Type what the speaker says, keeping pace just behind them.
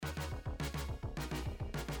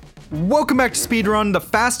Welcome back to Speedrun, the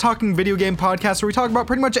fast-talking video game podcast where we talk about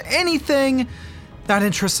pretty much anything that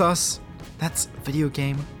interests us that's video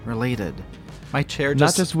game related. My chair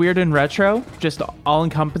Not just weird and retro, just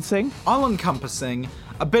all-encompassing? All-encompassing,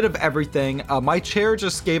 a bit of everything. My chair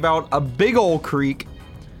just gave out a big old creak,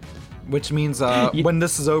 which means when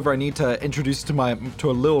this is over, I need to introduce to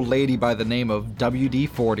a little lady by the name of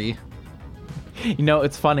WD-40. You know,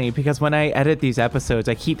 it's funny because when I edit these episodes,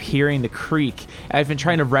 I keep hearing the creak. I've been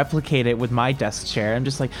trying to replicate it with my desk chair. I'm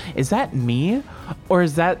just like, is that me or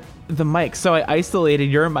is that the mic? So I isolated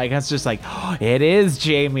your mic. I was just like, oh, it is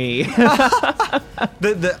Jamie.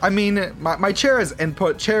 I mean, my chair has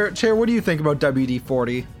input. Chair, what do you think about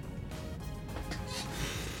WD-40?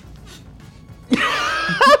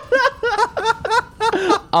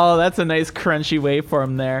 Oh, that's a nice crunchy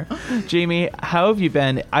waveform there. Jamie, how have you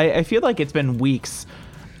been? I feel like it's been weeks.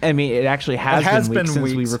 I mean, it actually has been weeks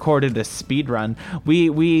since we recorded a speed run.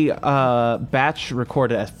 We batch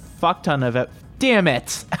recorded a fuck ton of it. Damn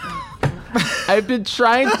it! I've been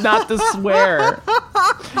trying not to swear.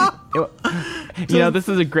 You know, this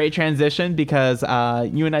is a great transition because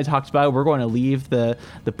you and I talked about we're going to leave the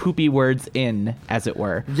poopy words in, as it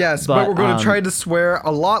were. Yes, but we're going to try to swear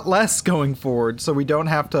a lot less going forward so we don't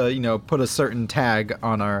have to, you know, put a certain tag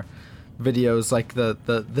on our videos like the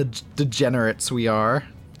degenerates we are.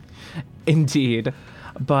 Indeed.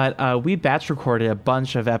 But we batch recorded a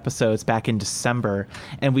bunch of episodes back in December,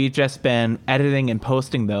 and we've just been editing and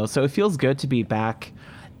posting those. So it feels good to be back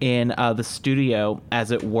in the studio,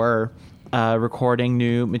 as it were, recording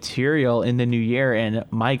new material in the new year. And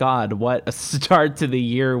my God, what a start to the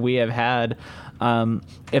year we have had.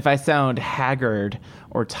 If I sound haggard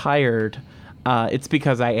or tired, it's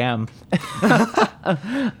because I am.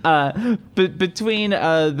 But between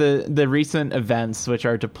the recent events, which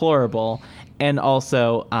are deplorable, and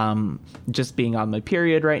also just being on my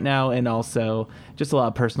period right now, and also just a lot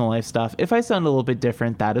of personal life stuff, if I sound a little bit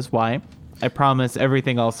different, that is why. I promise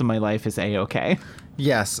everything else in my life is A-okay.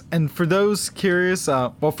 Yes, and for those curious,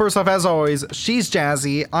 well, first off, as always, she's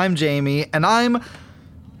Jazzy, I'm Jamie, and I'm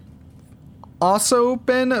also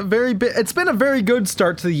been it's been a very good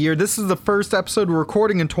start to the year. This is the first episode we're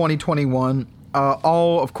recording in 2021.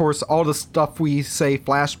 All the stuff we say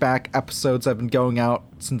flashback episodes have been going out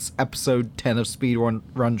since episode 10 of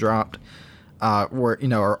Speedrun dropped. Were, you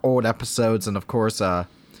know, our old episodes, and of course,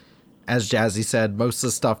 as Jazzy said, most of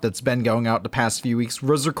the stuff that's been going out the past few weeks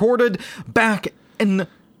was recorded back in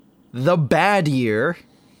the bad year.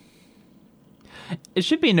 It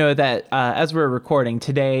should be noted that as we're recording,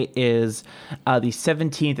 today is the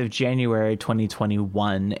 17th of January,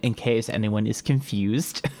 2021, in case anyone is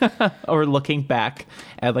confused or looking back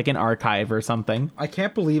at like an archive or something. I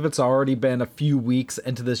can't believe it's already been a few weeks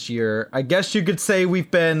into this year. I guess you could say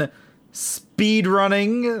we've been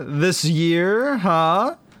speedrunning this year,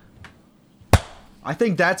 huh? I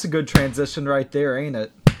think that's a good transition right there, ain't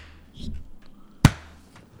it?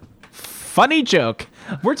 Funny joke.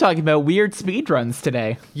 We're talking about weird speedruns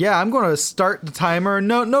today. Yeah, I'm going to start the timer.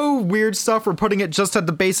 No weird stuff. We're putting it just at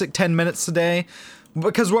the basic 10 minutes today.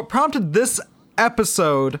 Because what prompted this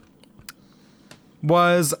episode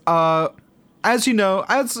was, as you know,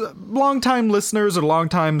 as longtime listeners or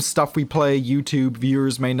longtime Stuff We Play YouTube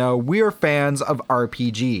viewers may know, we are fans of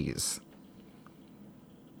RPGs.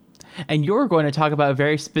 And you're going to talk about a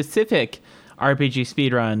very specific RPG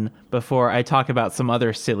speedrun before I talk about some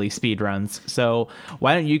other silly speedruns. So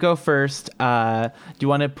why don't you go first? Do you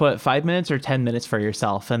want to put 5 minutes or 10 minutes for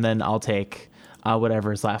yourself? And then I'll take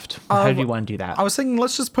whatever's left. How do you want to do that? I was thinking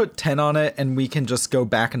let's just put 10 on it and we can just go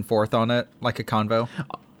back and forth on it like a convo.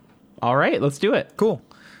 All right, let's do it. Cool.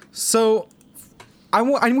 So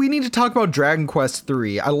we need to talk about Dragon Quest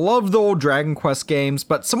III. I love the old Dragon Quest games,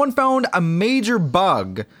 but someone found a major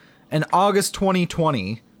bug in August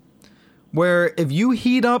 2020 where if you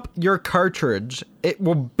heat up your cartridge, it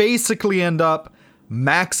will basically end up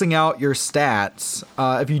maxing out your stats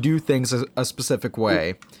if you do things a specific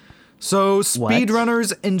way. So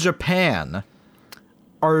speedrunners in Japan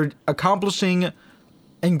are accomplishing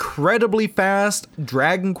incredibly fast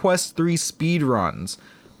Dragon Quest III speedruns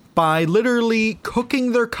by literally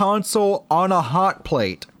cooking their console on a hot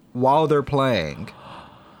plate while they're playing.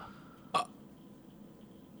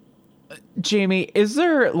 Jamie, is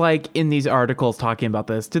there, like, in these articles talking about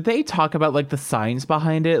this, did they talk about, like, the science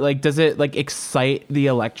behind it? Like, does it, like, excite the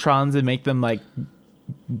electrons and make them, like,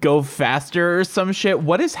 go faster or some shit?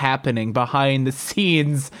 What is happening behind the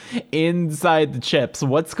scenes inside the chips?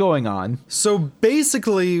 What's going on? So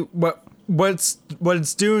basically, what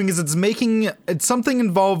it's doing is it's something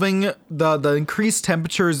involving the increased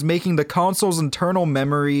temperatures making the console's internal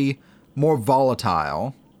memory more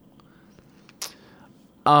volatile.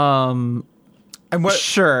 And what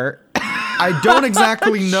Sure. I don't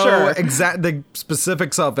exactly know Sure. the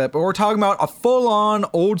specifics of it, but we're talking about a full-on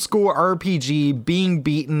old-school RPG being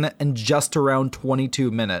beaten in just around 22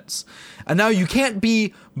 minutes. And now you can't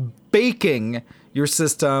be baking your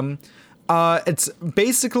system. It's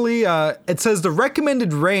basically, it says the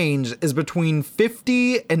recommended range is between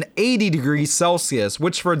 50 and 80 degrees Celsius,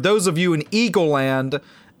 which for those of you in Eagle Land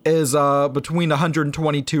is between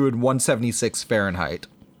 122 and 176 Fahrenheit.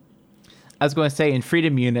 I was going to say, in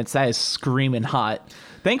freedom units, that is screaming hot.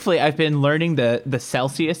 Thankfully, I've been learning the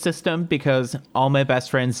Celsius system because all my best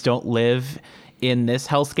friends don't live in this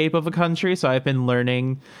hellscape of a country, so I've been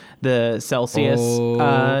learning the Celsius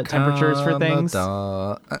temperatures for things.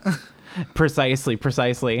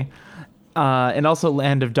 Precisely. And also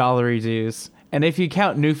Land of Dollary Dues. And if you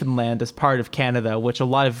count Newfoundland as part of Canada, which a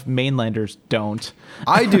lot of mainlanders don't.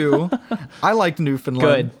 I do. I like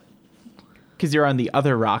Newfoundland. Good. Because you're on the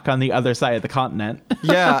other rock, on the other side of the continent.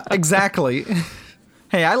 Yeah, exactly.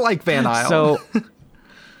 Hey, I like Van Isle.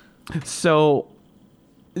 So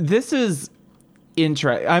this is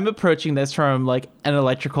interesting. I'm approaching this from like an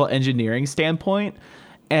electrical engineering standpoint,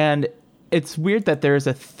 and it's weird that there's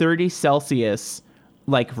a 30 Celsius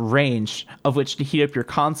like range of which to heat up your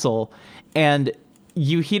console, and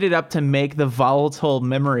you heat it up to make the volatile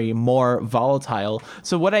memory more volatile.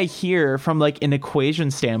 So what I hear from like an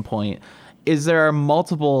equation standpoint is there are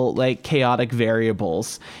multiple like chaotic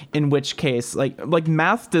variables, in which case like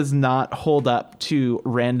math does not hold up to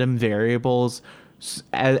random variables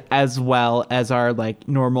as well as our like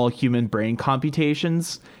normal human brain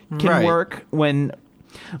computations can work, when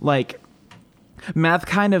like math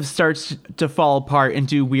kind of starts to fall apart and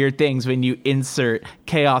do weird things when you insert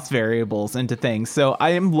chaos variables into things. So I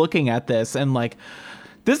am looking at this and like,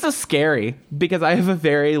 this is scary because I have a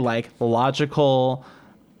very like logical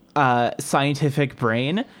scientific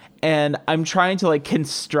brain, and I'm trying to like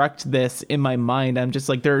construct this in my mind. I'm just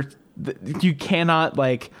like, you cannot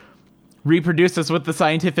like reproduce this with the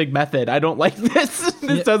scientific method. I don't like this.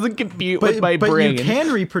 This doesn't compute with my brain. But you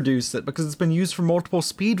can reproduce it because it's been used for multiple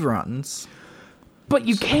speed runs. But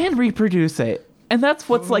you can reproduce it, and that's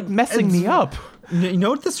what's like messing me up. You know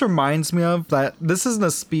what this reminds me of? That this isn't a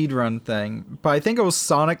speedrun thing, but I think it was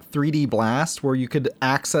Sonic 3D Blast, where you could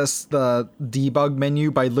access the debug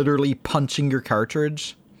menu by literally punching your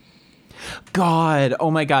cartridge. God,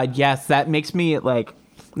 oh my God, yes, that makes me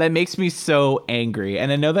so angry.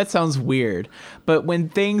 And I know that sounds weird, but when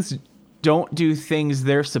things don't do things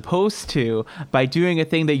they're supposed to by doing a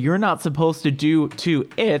thing that you're not supposed to do to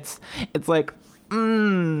it's like,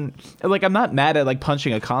 like I'm not mad at like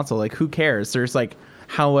punching a console. Like who cares? There's like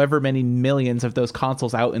however many millions of those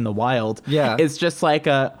consoles out in the wild. Yeah. It's just like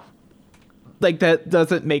that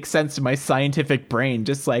doesn't make sense to my scientific brain.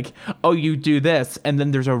 Just like, oh, you do this, and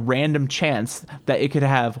then there's a random chance that it could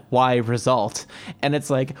have Y result. And it's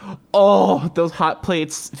like, oh, those hot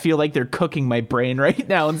plates feel like they're cooking my brain right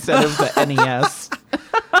now instead of the NES.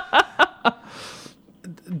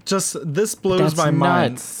 Just this blows my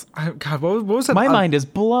nuts. mind. God, what was that? My mind is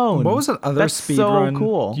blown. What was that other speedrun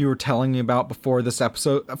cool. you were telling me about before this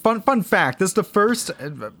episode? Fun fact: this is the first.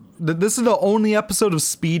 This is the only episode of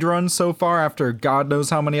speedrun so far, after God knows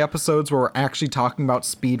how many episodes, where we're actually talking about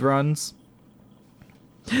speedruns.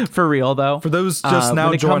 For real, though. For those just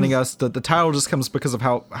now joining us, the title just comes because of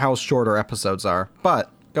how short our episodes are. But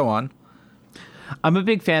go on. I'm a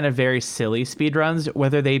big fan of very silly speedruns,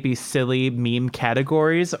 whether they be silly meme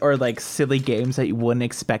categories or like silly games that you wouldn't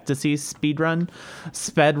expect to see speedran.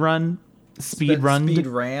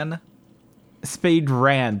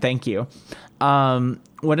 Thank you.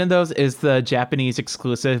 One of those is the Japanese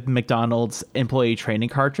exclusive McDonald's employee training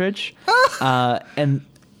cartridge, and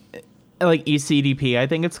like ECDP, I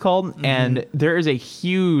think it's called. Mm-hmm. And there is a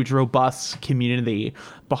huge, robust community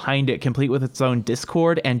behind it, complete with its own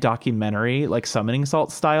Discord and documentary, like Summoning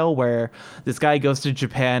Salt style, where this guy goes to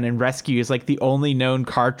Japan and rescues like the only known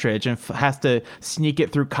cartridge and has to sneak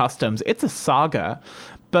it through customs. It's a saga.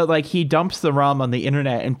 But like he dumps the ROM on the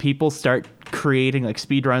internet and people start creating like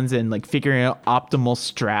speedruns and like figuring out optimal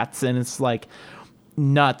strats, and it's like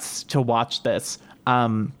nuts to watch this.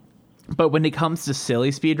 But when it comes to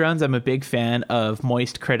silly speedruns, I'm a big fan of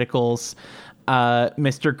Moist Critical's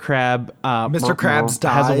Mr. Crab. Mr. Krabs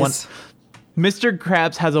dies. Mr.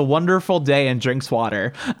 Krabs has a wonderful day and drinks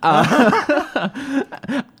water.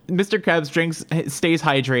 Mr. Krabs stays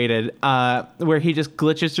hydrated, where he just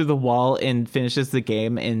glitches through the wall and finishes the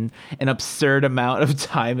game in an absurd amount of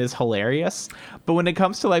time is hilarious. But when it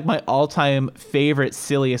comes to like my all-time favorite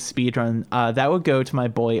silliest speedrun, that would go to my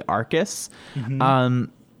boy Arcus.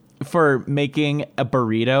 Mm-hmm. for making a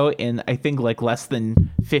burrito in, I think, like less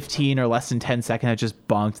than 15 or less than 10 seconds. I just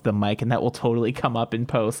bonked the mic, and that will totally come up in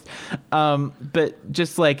post. But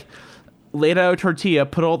just like laid out a tortilla,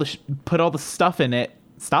 put all the stuff in it,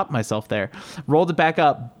 stopped myself there, rolled it back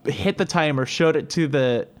up, hit the timer, showed it to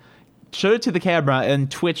the camera,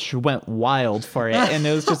 and Twitch went wild for it. And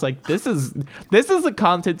it was just like, this is the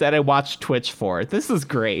content that I watch Twitch for. This is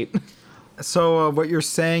great. So what you're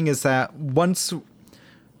saying is that once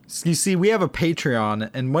you see, we have a Patreon,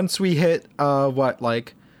 and once we hit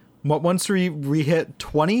once we hit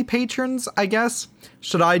 20 patrons, I guess,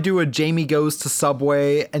 should I do a Jamie goes to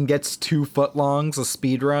Subway and gets 2 footlongs, a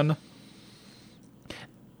speed run?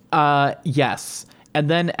 Yes. And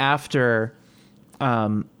then after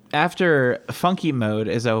funky mode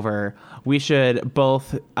is over, we should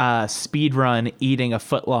both speed run eating a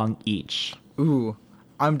footlong each. Ooh,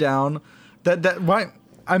 I'm down. That why?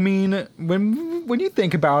 I mean, when you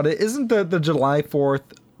think about it, isn't the July 4th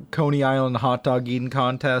Coney Island hot dog eating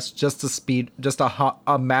contest just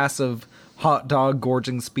a massive hot dog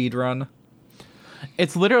gorging speed run?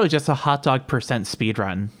 It's literally just a hot dog % speed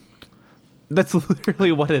run. That's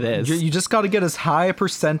literally what it is. You just got to get as high a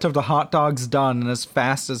 % of the hot dogs done and as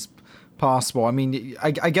fast as possible. I mean,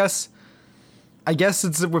 I guess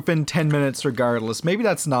it's within 10 minutes regardless. Maybe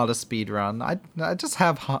that's not a speed run. I just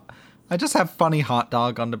have funny hot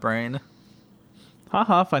dog on the brain.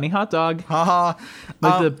 Haha, funny hot dog. Haha.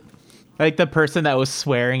 Like the person that was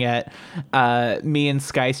swearing at me and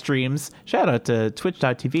Sky Streams. Shout out to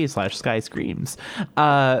twitch.tv/Sky Screams.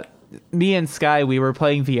 Me and Sky, we were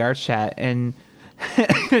playing VR chat, and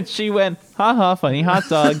she went, haha, funny hot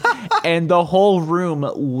dog. And the whole room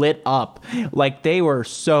lit up. Like, they were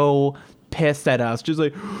so pissed at us. Just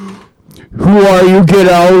like, who are you? Get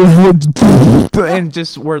out. And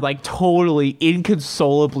just were like totally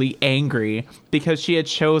inconsolably angry because she had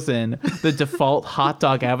chosen the default hot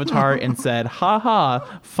dog avatar and said, haha,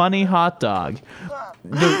 funny hot dog.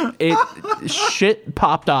 Shit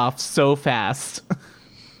popped off so fast.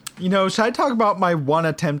 You know, should I talk about my one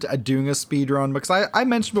attempt at doing a speedrun? Because I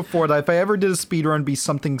mentioned before that if I ever did a speedrun, it'd be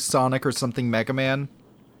something Sonic or something Mega Man.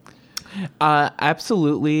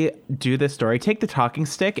 Absolutely do this story. Take the talking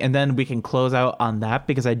stick, and then we can close out on that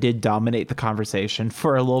because I did dominate the conversation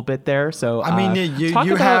for a little bit there. So I mean, you talk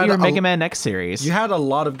about had your Mega Man X series. You had a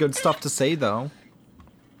lot of good stuff to say, though.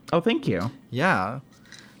 Oh, thank you. Yeah,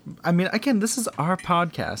 I mean, again, this is our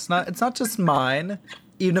podcast. It's not just mine,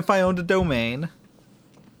 even if I owned a domain.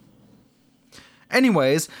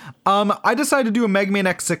 Anyways, I decided to do a Mega Man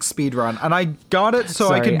X6 speedrun, and I got it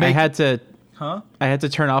so I could make... I had to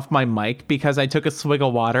turn off my mic because I took a swig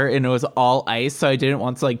of water and it was all ice, so I didn't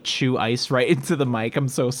want to like chew ice right into the mic. I'm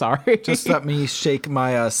so sorry. Just let me shake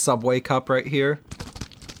my Subway cup right here.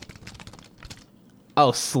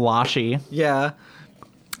 Oh, sloshy. Yeah.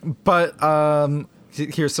 But,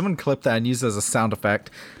 here, someone clip that and use it as a sound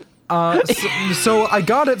effect. So I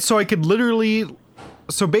got it so I could literally...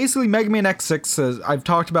 So basically, Mega Man X6, I've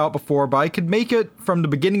talked about before, but I could make it from the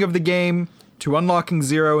beginning of the game to unlocking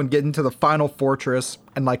Zero and get into the final fortress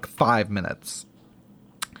in like 5 minutes.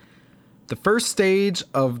 The first stage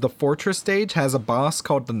of the fortress stage has a boss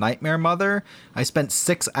called the Nightmare Mother. I spent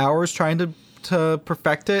 6 hours trying to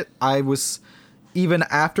perfect it. I was, even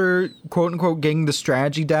after quote-unquote getting the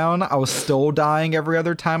strategy down, I was still dying every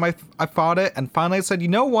other time I fought it. And finally I said, you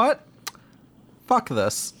know what? Fuck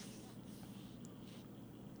this.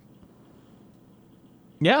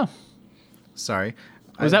 Yeah. Sorry.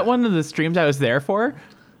 Was that one of the streams I was there for?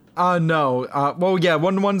 No. Well, yeah,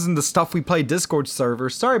 one of the ones in the Stuff We Play Discord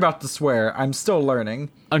server. Sorry about the swear. I'm still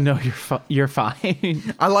learning. Oh, no, you're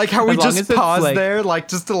fine. I like how we just pause there, like,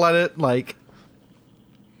 just to let it, like...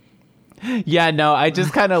 Yeah, no, I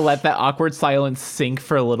just kind of let that awkward silence sink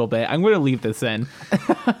for a little bit. I'm going to leave this in.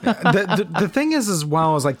 the thing is, as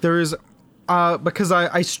well, is, like, there is... because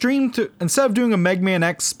I streamed... Instead of doing a Mega Man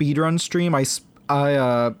X speedrun stream, I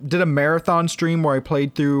did a marathon stream where I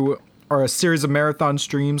played through, or a series of marathon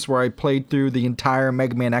streams where I played through the entire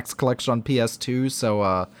Mega Man X collection on PS2,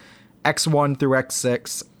 so X1 through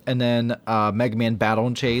X6, and then Mega Man Battle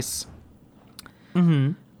and Chase.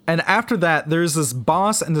 Mm-hmm. And after that, there's this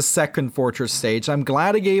boss in the second fortress stage. I'm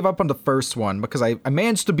glad I gave up on the first one, because I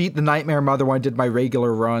managed to beat the Nightmare Mother when I did my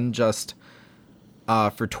regular run just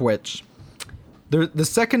for Twitch. The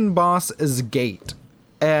second boss is Gate.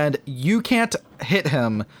 And you can't hit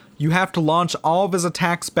him. You have to launch all of his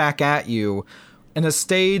attacks back at you in a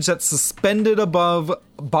stage that's suspended above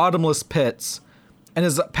bottomless pits. And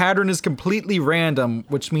his pattern is completely random,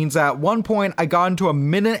 which means that at one point I got into a 1.5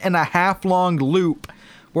 minute long loop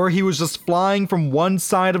where he was just flying from one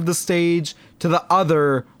side of the stage to the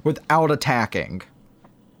other without attacking.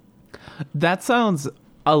 That sounds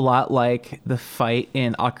a lot like the fight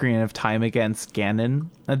in Ocarina of Time against Ganon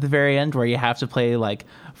at the very end, where you have to play like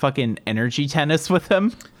fucking energy tennis with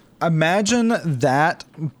him. Imagine that,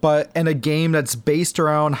 but in a game that's based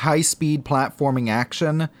around high-speed platforming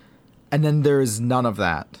action, and then there's none of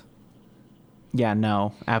that. Yeah,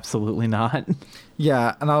 no, absolutely not.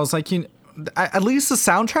 Yeah, and I was like, at least the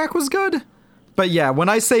soundtrack was good. But yeah, when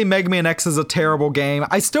I say Mega Man X is a terrible game,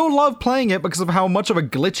 I still love playing it because of how much of a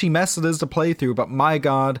glitchy mess it is to play through. But my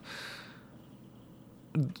God,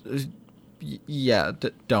 yeah,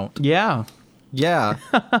 don't. Yeah. Yeah.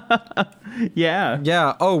 Yeah.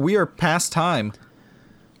 Yeah. Oh, we are past time.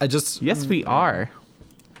 Yes, we are.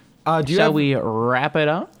 Shall we wrap it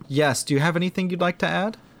up? Yes. Do you have anything you'd like to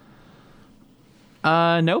add?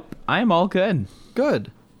 Nope. I'm all good. Good.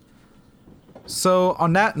 So,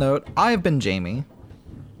 on that note, I've been Jamie.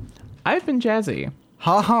 I've been Jazzy.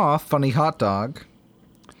 Ha ha, funny hot dog.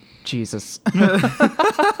 Jesus.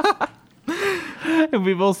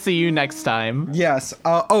 We will see you next time. Yes.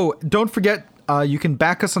 Don't forget, you can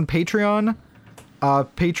back us on Patreon.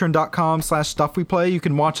 Patreon.com/stuffweplay. You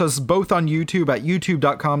can watch us both on YouTube at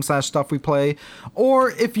youtube.com/stuffweplay.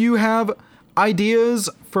 Or if you have ideas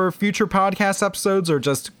for future podcast episodes or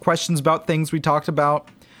just questions about things we talked about,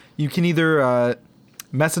 you can either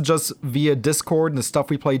message us via Discord in the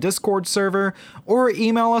Stuff We Play Discord server, or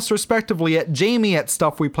email us respectively at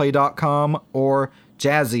jamie@stuffweplay.com or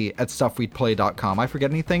jazzy@stuffweplay.com. I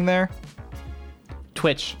forget anything there?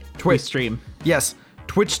 Twitch. We stream. Yes.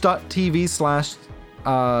 Twitch.tv/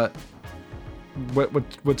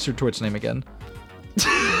 what's your Twitch name again?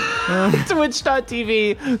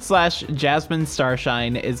 Twitch.tv/Jasmine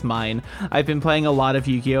Starshine is mine. I've been playing a lot of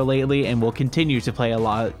Yu-Gi-Oh! Lately and will continue to play a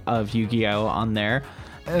lot of Yu-Gi-Oh! On there.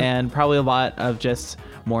 And probably a lot of just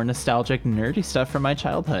more nostalgic, nerdy stuff from my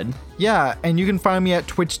childhood. Yeah, and you can find me at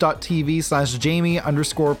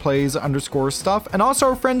twitch.tv/Jamie_plays_stuff. And also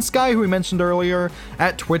our friend Sky, who we mentioned earlier,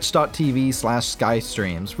 at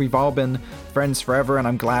twitch.tv/SkyStreams. We've all been friends forever, and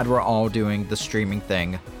I'm glad we're all doing the streaming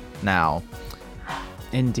thing now.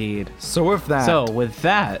 Indeed. So with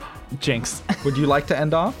that, Jinx. Would you like to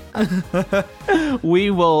end off?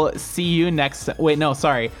 We will see you next. Wait, no,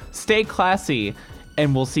 sorry. Stay classy,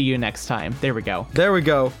 and we'll see you next time. There we go. There we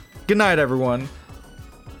go. Good night, everyone.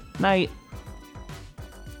 Night.